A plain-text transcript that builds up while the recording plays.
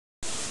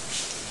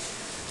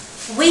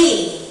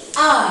We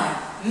are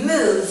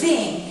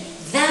moving.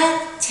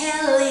 That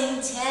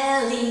telling.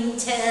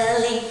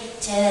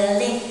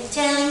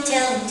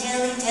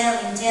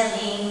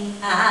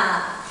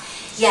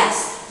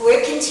 Yes,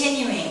 we're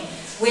continuing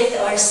with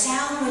our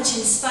sound, which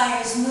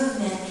inspires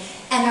movement,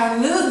 and our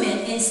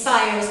movement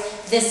inspires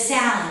the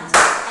sound.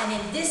 And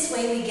in this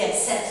way, we get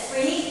set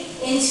free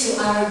into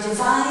our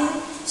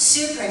divine,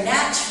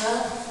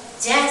 supernatural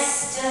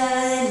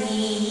destiny.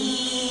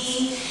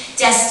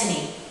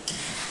 Destiny.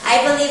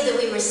 I believe that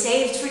we were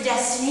saved for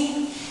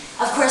destiny.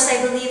 Of course,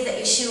 I believe that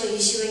Yeshua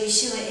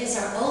is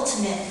our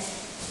ultimate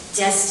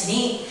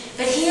destiny.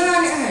 But here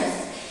on earth,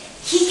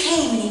 he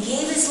came and he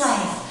gave his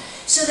life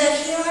so that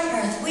here on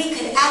earth we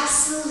could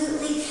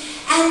absolutely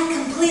and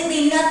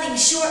completely nothing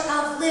short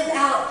of live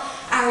out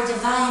our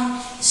divine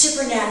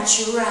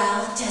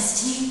supernatural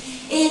destiny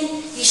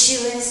in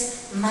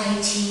Yeshua's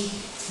mighty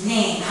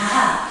name.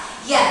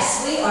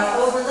 Yes, we are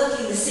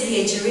overlooking the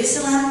city of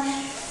Jerusalem.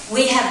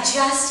 We have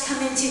just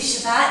come into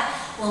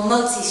Shabbat, well,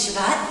 Motzi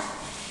Shabbat.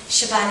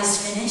 Shabbat is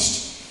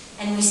finished,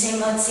 and we say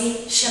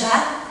Motzi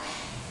Shabbat.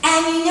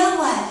 And you know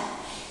what?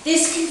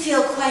 This can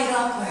feel quite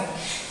awkward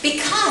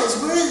because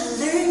we're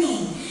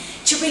learning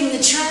to bring the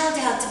child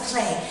out to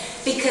play,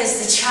 because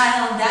the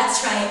child,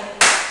 that's right,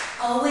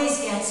 always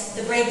gets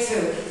the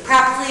breakthrough.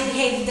 Properly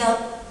behaved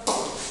adult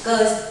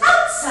goes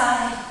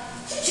outside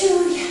to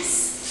do,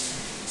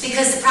 yes.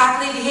 Because the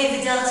properly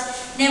behaved adult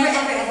never,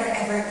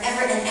 ever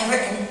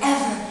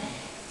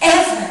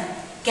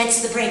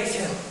gets the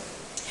breakthrough.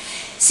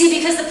 See,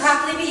 because the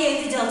properly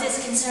behaved adult is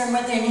concerned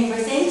what their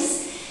neighbor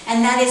thinks,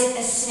 and that is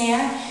a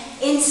snare,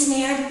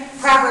 ensnared.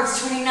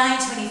 Proverbs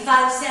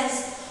 29:25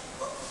 says,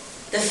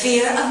 the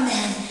fear of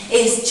man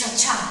is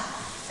cha-cha,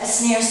 a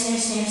snare.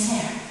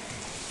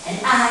 And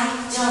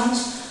I don't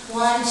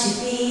want to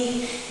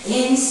be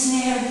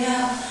ensnared,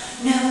 no,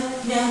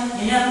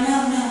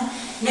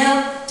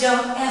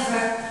 don't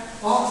ever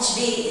want to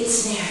be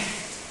ensnared.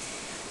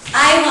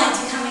 I want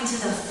to come into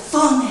the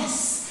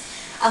fullness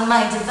of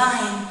my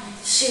divine,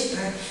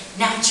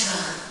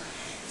 supernatural,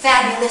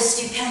 fabulous,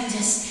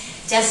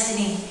 stupendous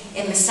destiny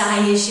in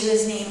Messiah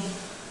Yeshua's name.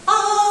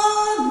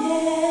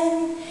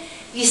 Amen.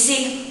 You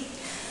see,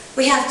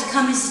 we have to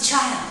come as a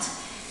child,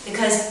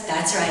 because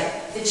that's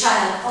right, the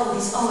child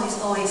always,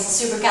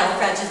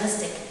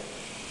 supercalifragilistic,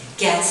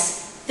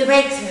 gets the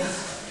breakthrough.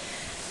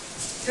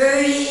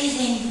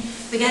 Breathing.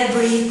 We gotta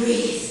breathe,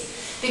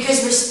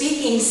 because we're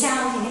speaking,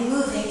 sounding, and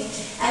moving,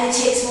 and it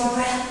takes more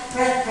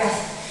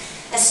breath.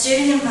 A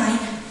student of mine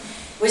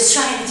was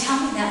trying to tell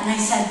me that, and I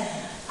said,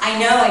 I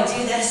know, I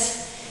do this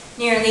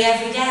nearly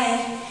every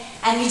day,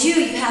 and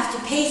you have to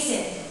pace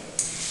it.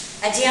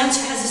 A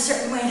dancer has a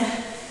certain way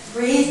to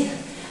breathe.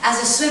 As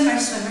a swimmer,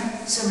 has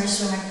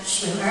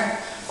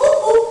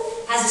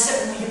a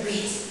certain way to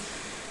breathe.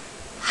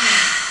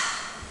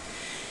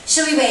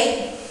 So we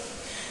wait.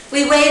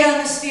 We wait on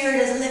the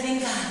Spirit of the living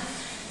God,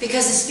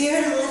 because the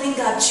Spirit of the living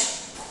God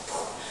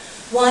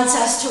wants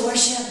us to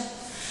worship,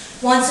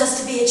 wants us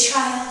to be a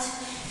child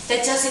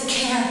that doesn't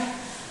care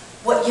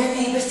what your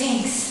neighbor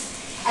thinks.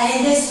 And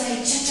in this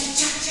way,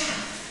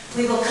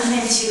 we will come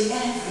into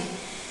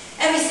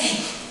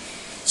everything.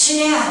 So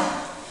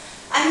now,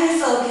 I'm going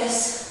to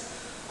focus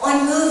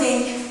on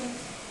moving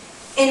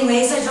in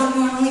ways I don't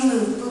normally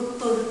move.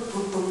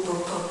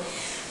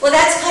 Well,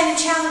 that's kind of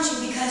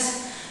challenging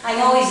because I'm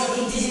always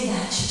looking to do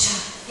that.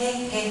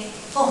 Hey,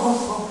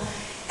 ho.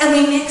 And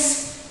we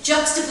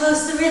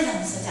juxtapose the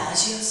rhythms,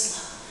 adagio,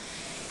 slow,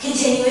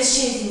 continuous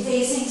changing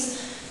phasings,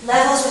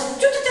 levels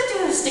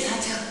with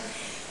staccato,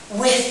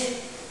 with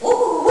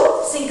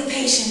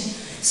syncopation,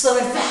 slow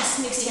and fast,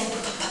 mixed together.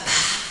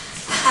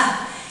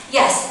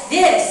 Yes,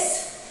 this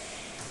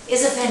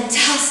is a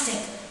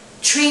fantastic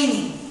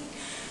training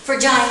for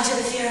dying to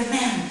the fear of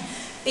man.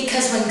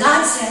 Because when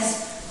God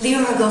says,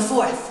 Liora, go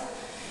forth,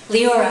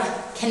 Liora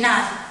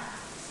cannot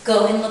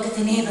go and look at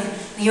the neighbor.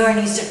 Liora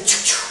needs to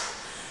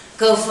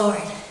go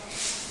forward.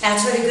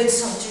 That's what a good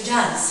soldier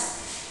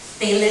does.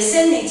 They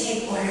listen, they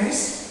take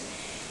orders.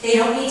 They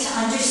don't need to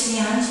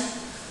understand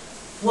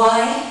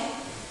why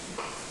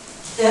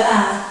the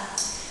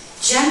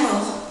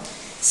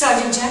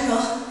Sergeant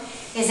General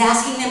is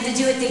asking them to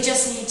do it. They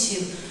just need to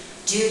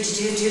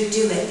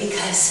do it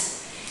because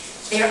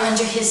they're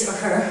under his or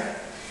her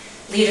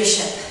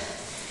leadership,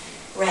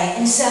 right?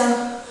 And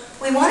so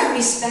we want to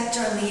respect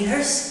our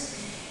leaders,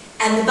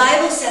 and the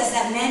Bible says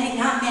that many,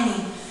 not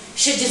many,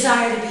 should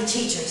desire to be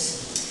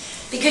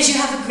teachers, because you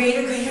have a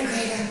greater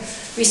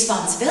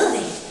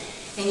responsibility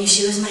in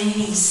Yeshua's mighty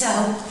name.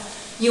 So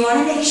you want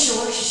to make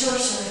sure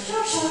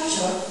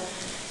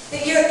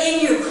that you're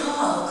in your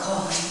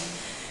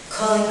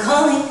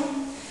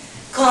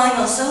calling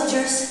all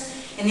soldiers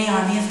in the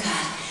army of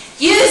God.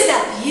 Use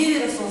that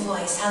beautiful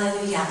voice,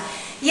 hallelujah.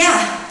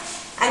 Yeah,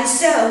 and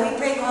so we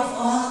break off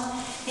all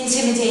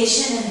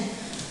intimidation, and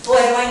boy,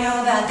 do I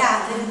know about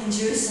that, living in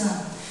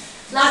Jerusalem.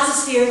 Lots of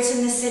spirits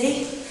in the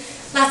city,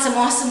 lots of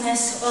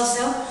awesomeness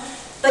also,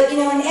 but in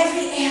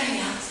every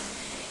area,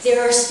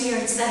 there are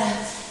spirits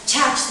that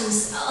attach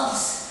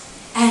themselves,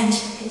 and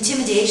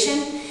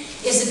intimidation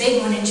is a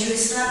big one in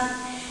Jerusalem.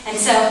 And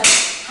so,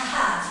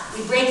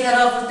 we break that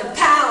off with the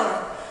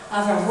power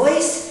of our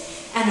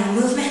voice and our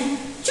movement.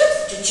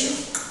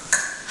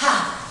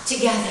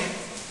 Together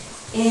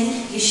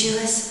in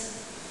Yeshua's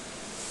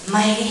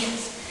mighty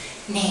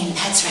name.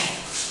 That's right.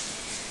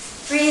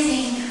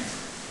 Breathing,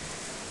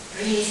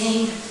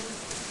 breathing.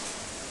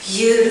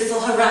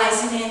 Beautiful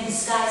horizon in the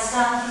sky.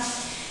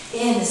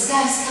 In the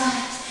sky.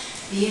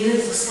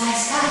 Beautiful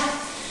sky.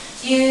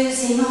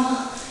 Using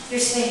all your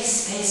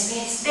space.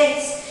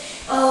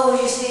 Oh,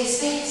 your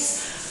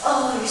space.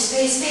 Oh, your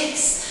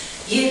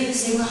space.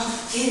 Using all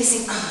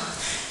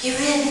your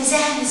ribbons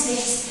and your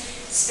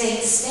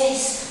space.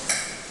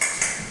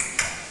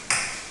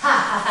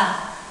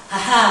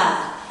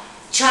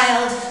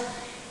 Child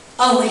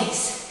always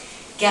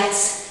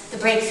gets the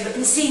breakthrough.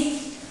 And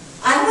see,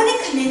 I want to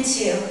come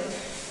into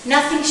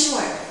nothing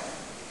short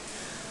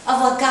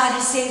of what God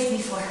has saved me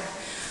for.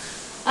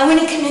 I want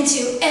to come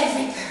into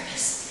every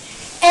purpose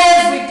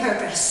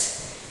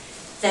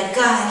that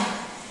God,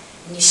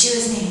 in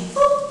Yeshua's name,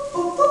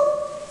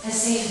 has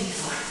saved me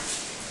for.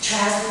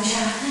 Traveling.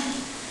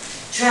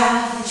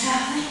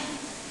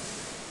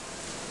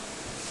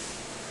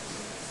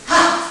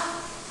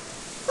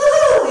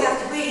 We have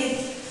to breathe.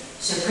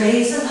 So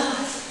praise the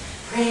Lord,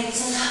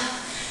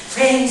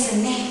 praise the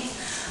name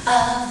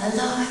of the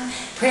Lord,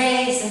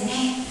 praise the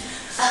name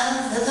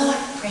of the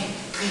Lord,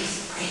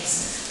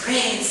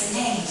 praise the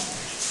name.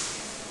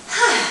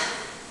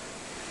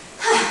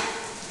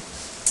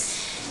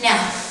 Now,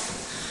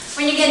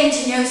 when you're getting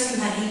to know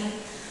somebody,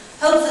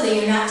 hopefully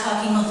you're not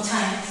talking all the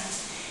time,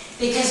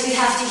 because we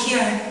have to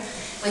hear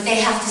what they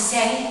have to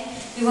say.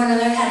 We want to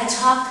learn how to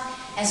talk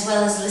as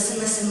well as listen,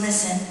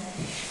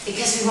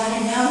 because we want to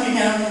know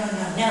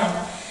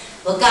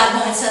what God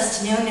wants us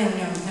to know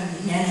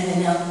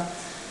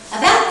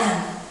about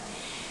them.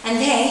 And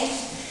they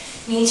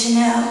need to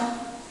know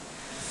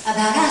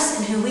about us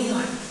and who we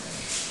are.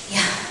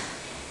 Yeah.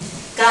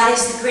 God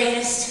is the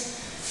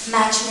greatest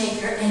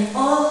matchmaker in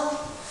all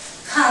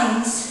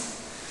kinds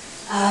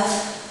of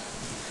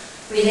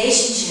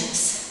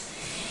relationships.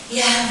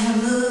 Yeah,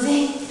 we're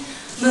moving.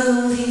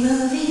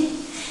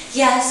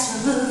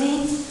 Yes, we're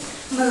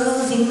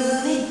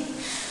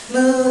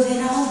moving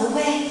all the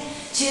way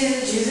to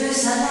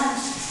Jerusalem.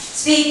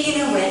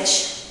 Speaking of which,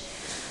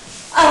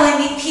 I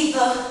meet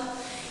people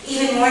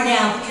even more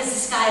now because the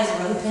skies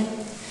are open,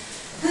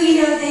 who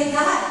they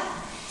got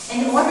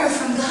an order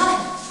from God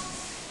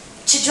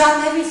to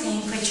drop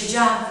everything, quit your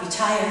job,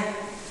 retire,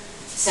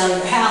 sell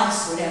your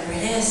house, whatever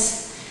it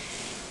is,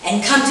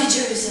 and come to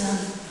Jerusalem,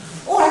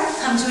 or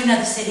come to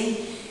another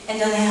city in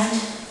the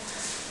land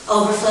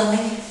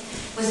overflowing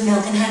with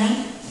milk and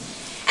honey.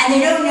 And they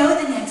don't know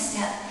the next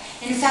step.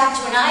 In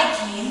fact, when I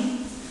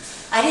came,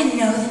 I didn't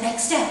know the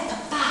next step.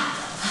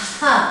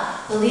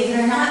 Believe it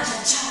or not,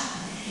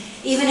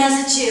 even as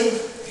a Jew,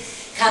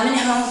 coming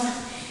home,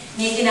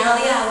 making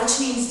aliyah, which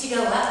means to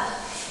go up.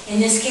 In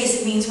this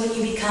case, it means when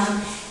you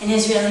become an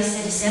Israeli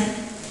citizen.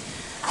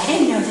 I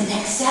didn't know the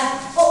next step.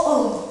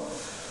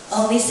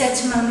 Only said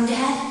to Mom and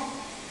Dad,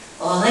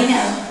 all I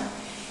know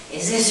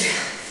is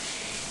Israel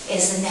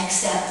is the next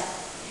step.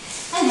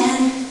 And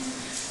then,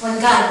 when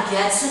God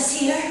gets us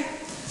here,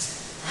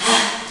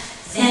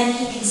 then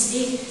He can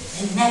speak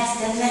the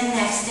next and the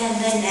next and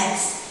the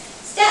next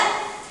step.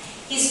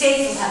 He's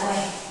faithful that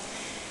way.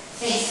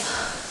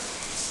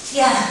 Faithful.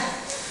 Yeah.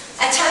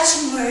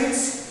 Attaching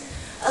words,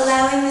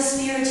 allowing the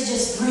Spirit to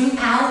just bring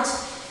out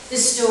the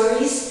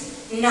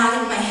stories, not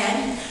in my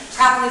head.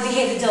 Properly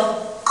behaved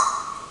adult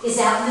is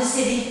out in the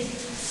city,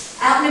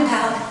 out and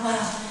about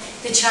while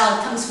the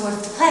child comes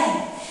forth to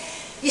play.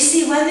 You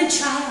see, when the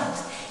child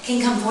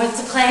can come forth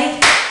to play,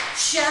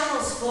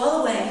 shackles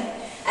fall away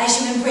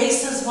as you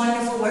embrace those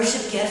wonderful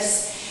worship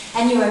gifts,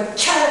 and you are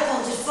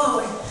catapulted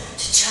forward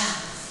to child,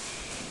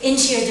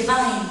 into your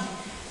divine,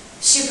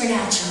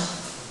 supernatural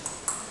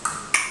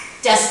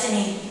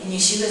destiny in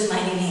Yeshua's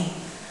mighty name.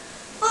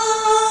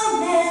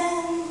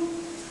 Amen.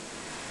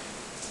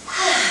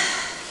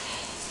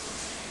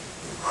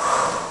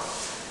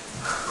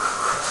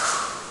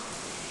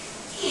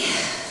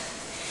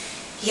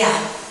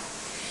 Yeah.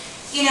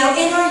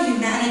 In our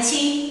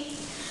humanity,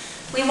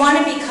 we want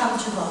to be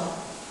comfortable.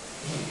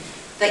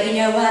 But you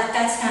know what?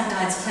 That's not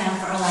God's plan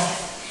for our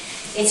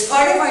life. It's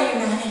part of our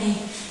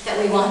humanity that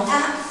we want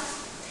that.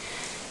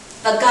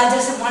 But God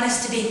doesn't want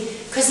us to be,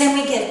 because then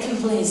we get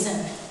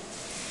complacent.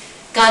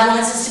 God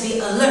wants us to be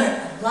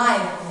alert,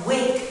 alive,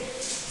 awake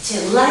to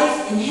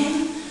life in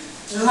Him,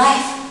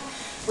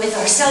 life with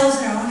ourselves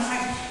in our own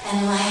heart,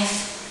 and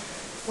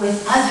life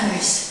with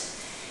others.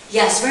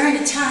 Yes, we're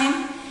in a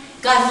time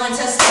God wants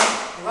us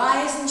to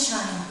rise and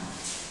shine.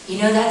 You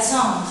know that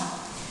song,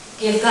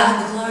 Give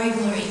God the Glory,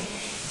 Glory.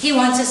 He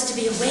wants us to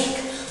be awake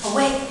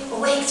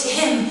to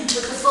Him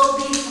with the full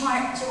beating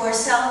heart to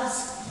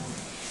ourselves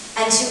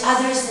and to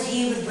others that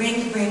He would bring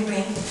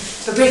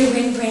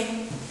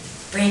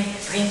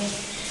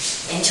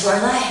into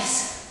our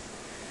lives.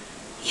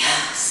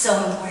 Yeah, so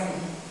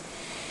important.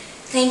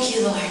 Thank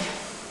you, Lord.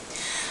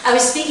 I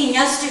was speaking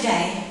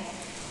yesterday,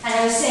 and And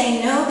I was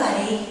saying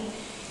nobody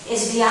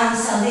is beyond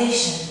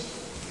salvation.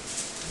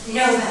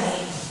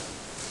 Nobody.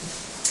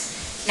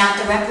 Not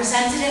the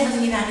representative of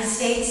the United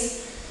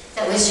States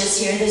that was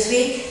just here this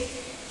week.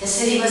 The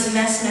city was a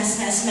mess, mess,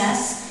 mess,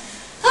 mess.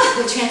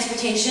 With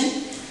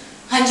transportation,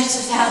 hundreds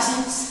of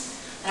thousands,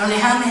 I don't know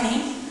how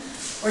many,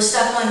 were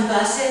stuck on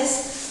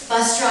buses,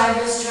 bus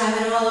drivers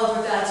driving all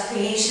over God's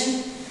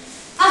creation.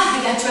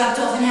 I got dropped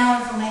off an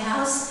hour from my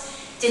house,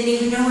 didn't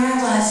even know where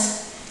I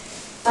was.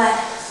 But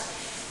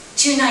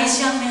 2 nice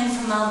young men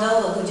from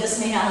Moldova who just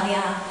made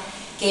Aliyah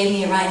gave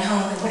me a ride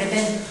home. It would have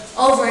been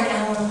over an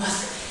hour walk.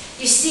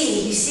 You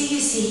see,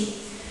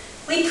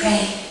 we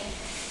pray,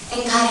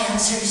 and God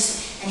answers,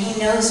 and He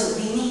knows what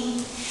we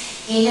need.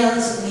 He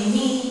knows what we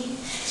need.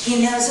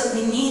 He knows what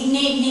we need.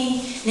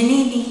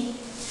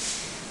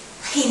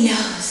 He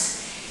knows.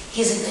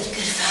 He's a good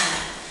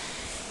Father.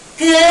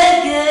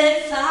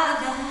 Good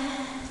Father.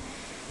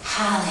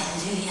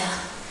 Hallelujah.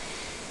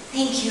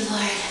 Thank you,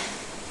 Lord.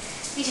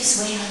 We just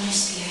wait on your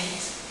Spirit.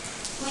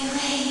 We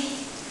wait.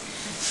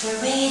 We're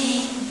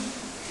waiting.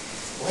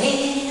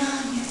 Waiting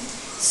on your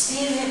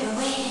Spirit. We're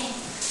waiting.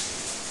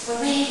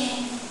 We're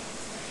waiting.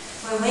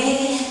 We're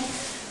waiting.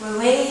 We're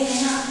waiting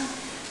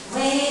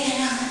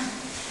on.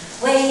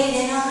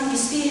 Waiting on your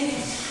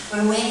Spirit.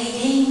 We're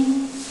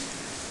waiting.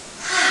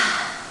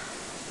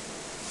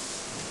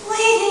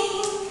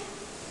 Waiting.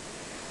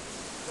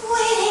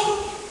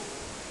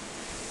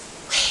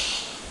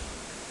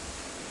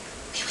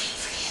 We wait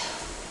for you.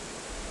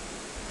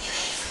 We're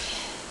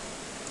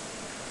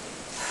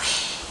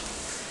waiting.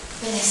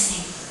 We're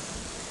listening.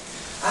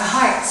 Our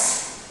hearts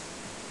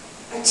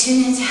are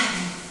tuned into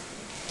heaven.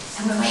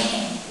 And we're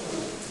waiting.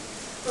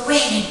 We're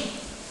waiting.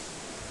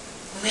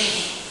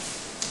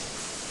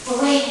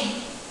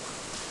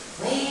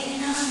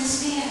 Waiting on the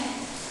Spirit.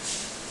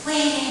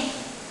 Waiting.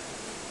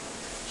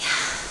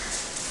 Yeah.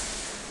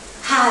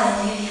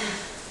 Hallelujah.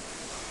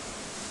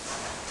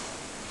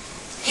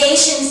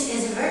 Patience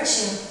is a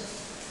virtue.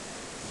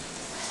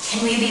 Can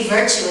we be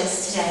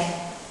virtuous today?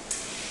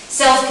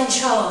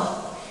 Self-control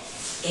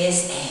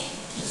is a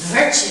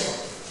virtue.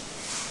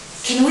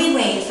 Can we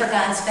wait for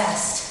God's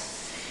best?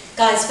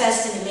 God's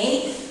best in a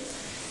mate,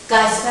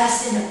 God's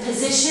best in a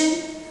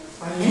position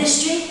or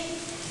ministry,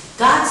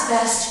 God's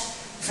best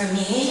for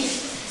me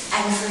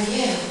and for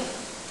you.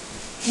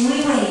 Can we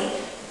wait?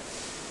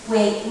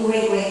 Wait.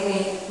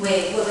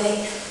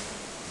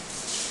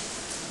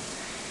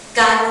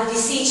 God will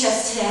beseech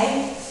us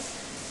today.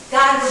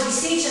 God will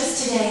beseech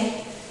us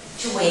today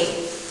to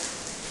wait.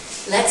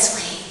 Let's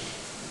wait.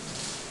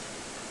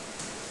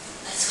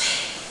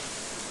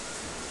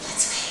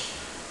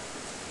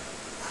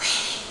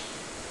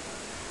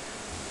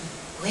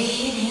 We're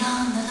waiting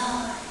on the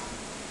Lord.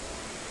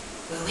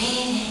 We're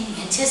waiting,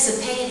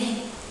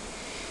 anticipating.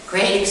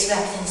 Great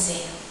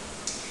expectancy.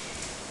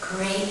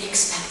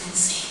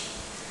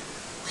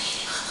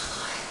 Waiting on the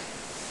Lord.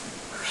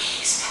 Great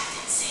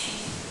expectancy.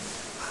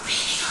 We're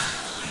waiting on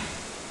the Lord.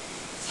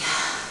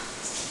 Yeah.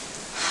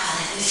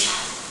 Hallelujah.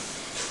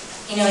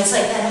 You know, it's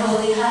like that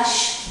holy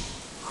hush.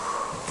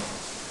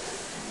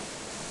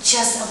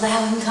 Just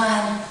allowing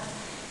God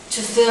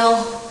to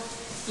fill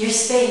your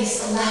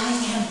space,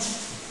 allowing Him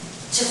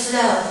to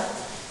flow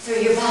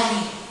through your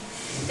body.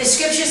 The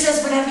scripture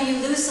says, whatever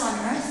you loose on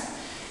earth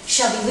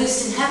shall be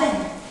loosed in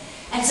heaven.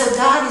 And so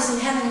God is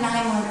in heaven and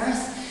I am on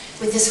earth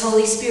with this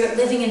Holy Spirit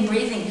living and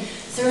breathing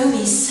through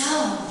me.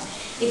 So,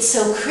 it's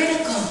so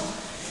critical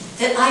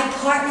that I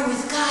partner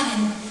with God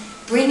and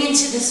bring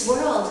into this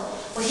world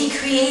what He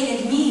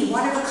created me,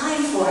 one of a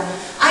kind for.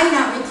 I'm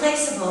not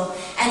replaceable,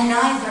 and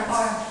neither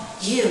are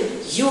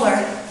you.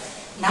 You're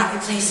not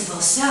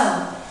replaceable.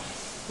 So,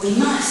 we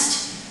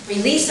must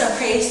release our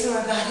praise through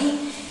our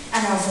body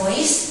and our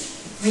voice.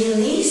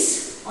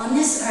 Release on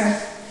this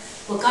earth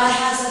what God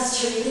has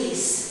us to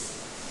release.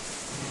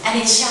 And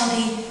it shall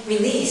be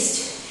released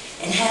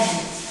in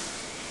heaven.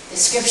 The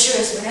scripture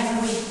is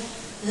whatever we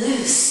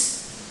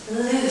loose on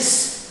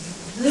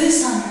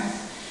earth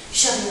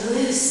shall be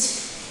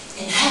loosed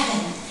in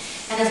heaven.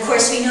 And of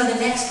course we know the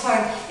next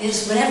part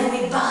is whatever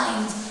we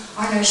bind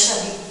on earth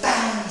shall be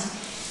bound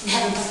in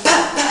heaven.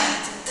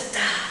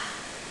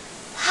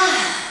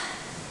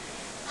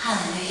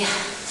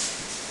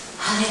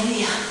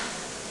 Hallelujah.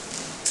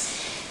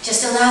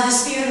 Just allow the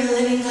Spirit of the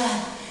living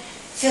God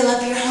fill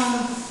up your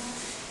home,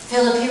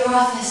 fill up your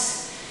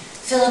office,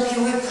 fill up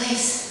your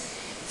workplace,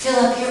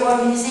 fill up your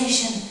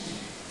organization,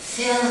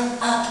 fill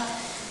up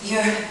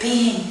your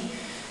being,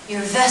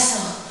 your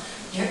vessel,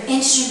 your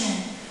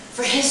instrument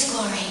for His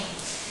glory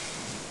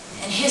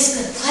and His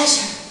good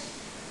pleasure.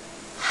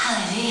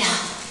 Hallelujah.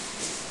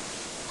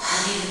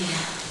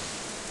 Hallelujah.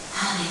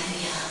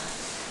 Hallelujah.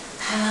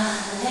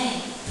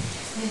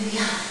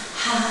 Hallelujah.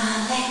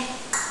 Hallelujah.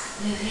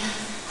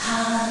 Hallelujah.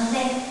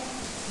 Hallelujah.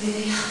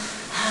 Hallelujah.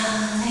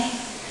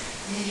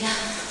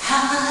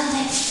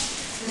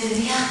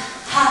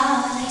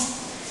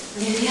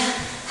 Hallelujah.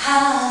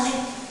 Hallelujah.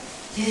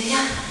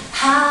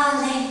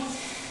 Hallelujah.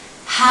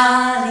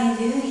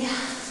 Hallelujah.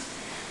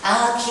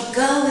 I'll keep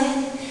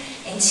going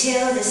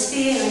until the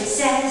Spirit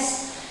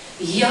says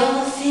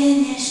You're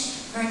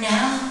finished for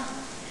now.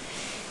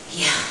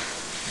 Yeah,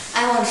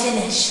 I won't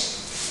finish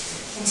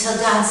until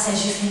God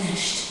says you're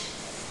finished.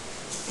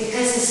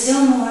 Because there's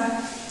still more.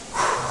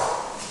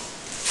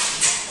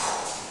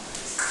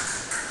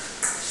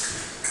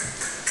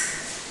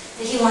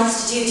 That he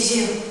wants to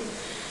do.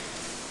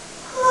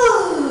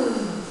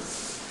 Whew.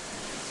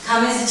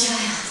 Come as a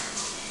child.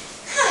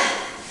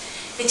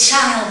 The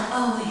child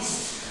always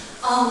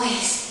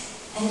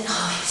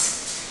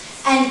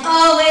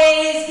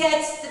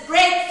gets the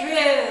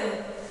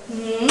breakthrough.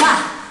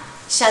 Mwah.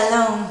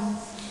 Shalom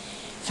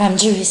from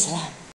Jerusalem.